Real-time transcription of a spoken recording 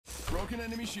Broken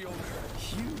enemy shield.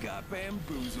 You got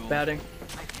bamboozled. Batting.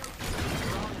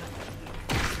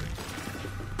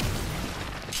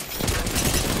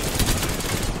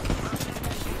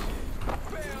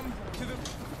 Bam to the.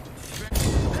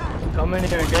 Come in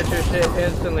here and get your shit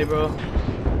instantly, bro.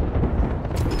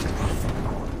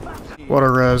 What a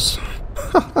res.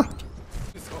 Oh,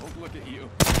 look at you.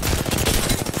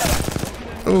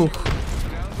 Ooh.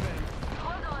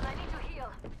 Hold on, I need to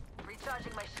heal.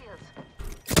 Recharging my shields.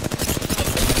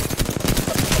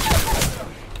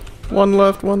 One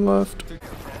left, one left.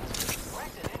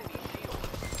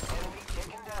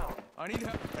 I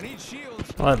need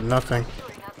shields. I have nothing.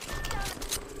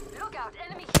 Look out,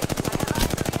 enemy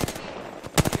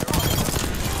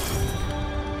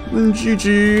shields.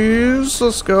 GG's.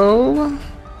 Let's go. Recharging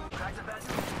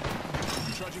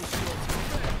shields.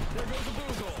 There goes the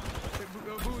boozle.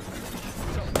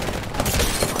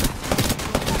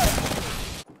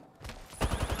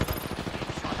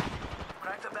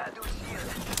 Crack the bad dude's shield.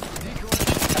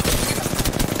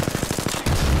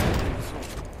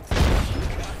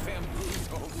 Got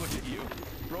bamboozled. Look at you.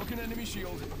 Broken enemy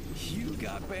shield. You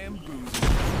got bamboozled.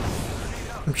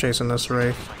 I'm chasing this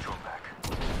Wraith.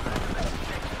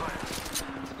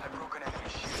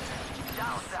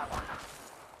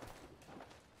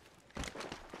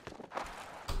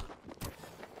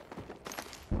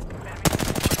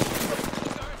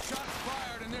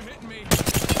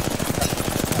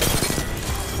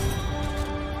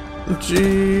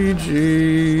 GG.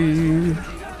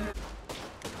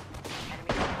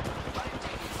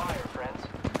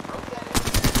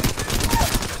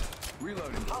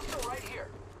 Reloading. Hostile right here.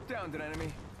 Downed an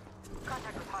enemy.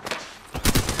 Contact with hostile.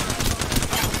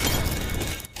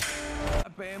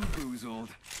 Bamboozled.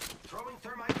 Throwing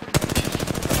thermite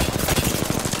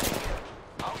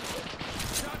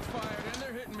Shots fired and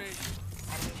they're hitting me.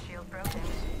 Enemy shield broken.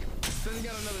 Sending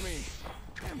out another me.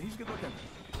 Damn, he's good looking.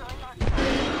 Throwing out.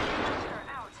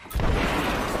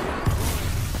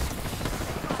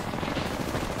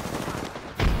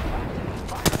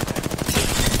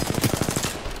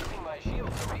 Using my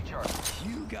shield to recharge.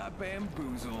 You got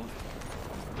bamboozled.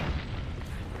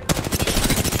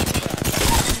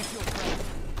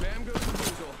 Bam goes the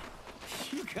boozle.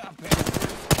 You got bamboozled.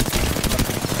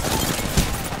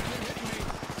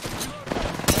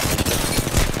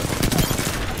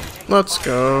 Let's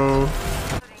go.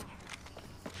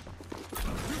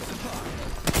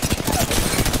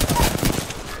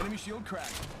 Enemy shield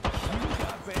cracked. You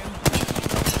got bamboozled.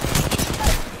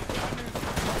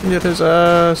 Get his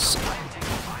ass.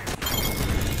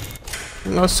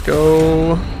 Let's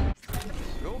go.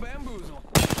 Go bamboozle.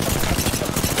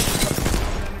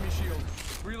 Enemy shield.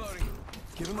 Reloading.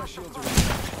 Giving my shields away.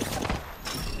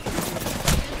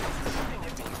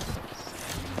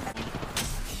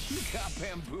 You got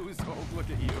bamboozled. Look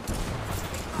at you.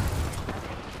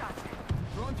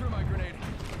 Throwing through my grenade.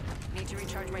 Need to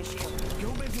recharge my shield.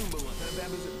 Go bamboozle.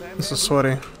 This is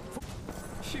sweaty.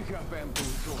 You got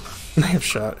bamboozled. I have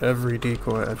shot every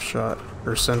decoy I've shot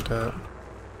or sent out.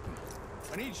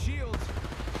 I need shields.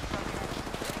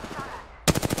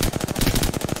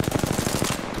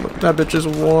 That bitch is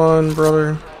one,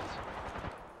 brother.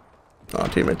 Aw,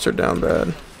 teammates are down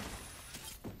bad.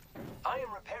 I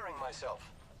am repairing myself.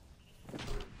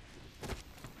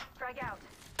 Frag out.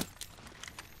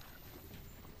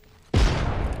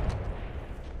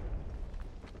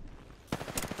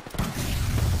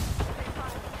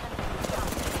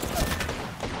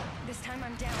 This time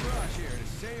I'm down. Rush here to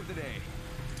save the day.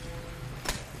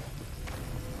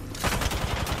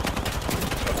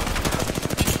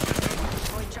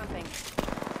 Avoid jumping.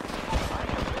 I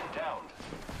have been downed.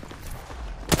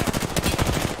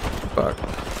 Fuck.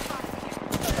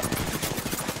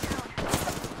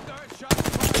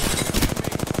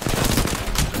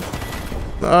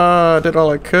 Ah, I did all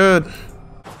I could.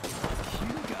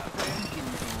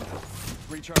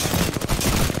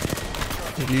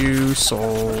 You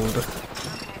sold.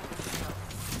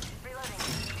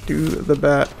 Do the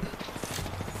bat.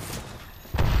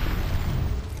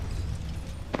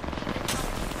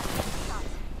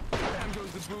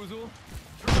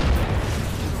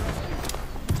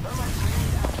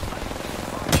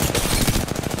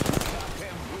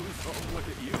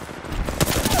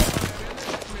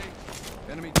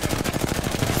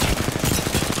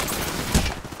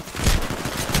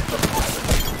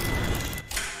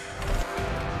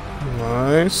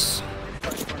 Nice.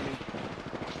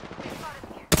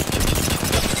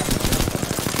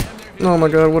 Oh my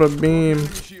god, what a beam.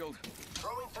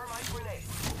 Throwing thermite grenade.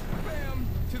 Bam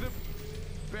to the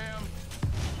bam.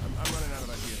 I'm running out of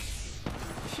ideas.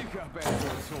 You got bad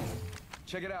for this hole.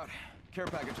 Check it out. Care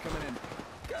package coming in.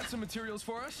 Got some materials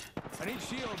for us? I need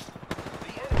shields.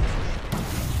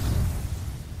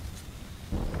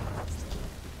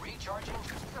 Recharging.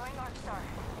 Throwing Arc Star.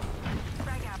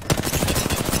 Frag out.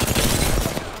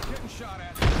 Getting shot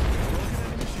at. Broken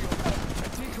enemy shield.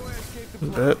 That decoy escaped the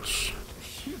plane. Bitch.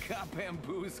 You got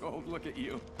bamboozled. Look at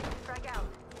you. Frag out.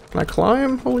 Can I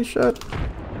climb? Holy shit.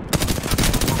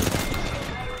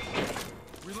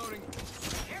 Reloading.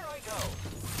 Here I go.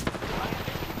 I am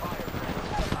taking fire.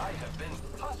 I have been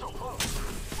hostile close.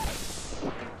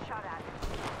 Shot at.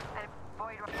 And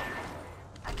void.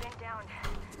 I've been down.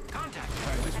 Contact. All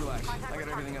right, just relax. I got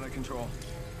everything under control.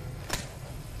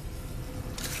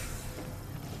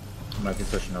 He might be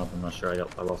pushing up. I'm not sure.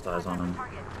 I lost eyes on him.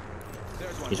 Target.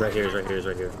 There's one. He's right here. He's right here. He's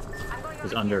right here. I'm going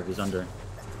He's over under. here. He's under.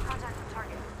 Contact with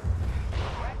target.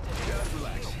 Just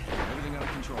relax. Everything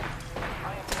under control.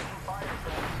 I am taking fire.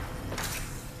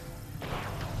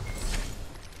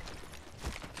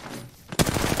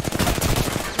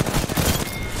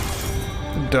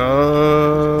 Dub.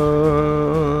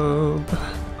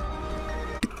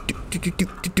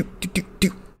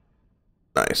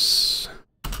 Nice.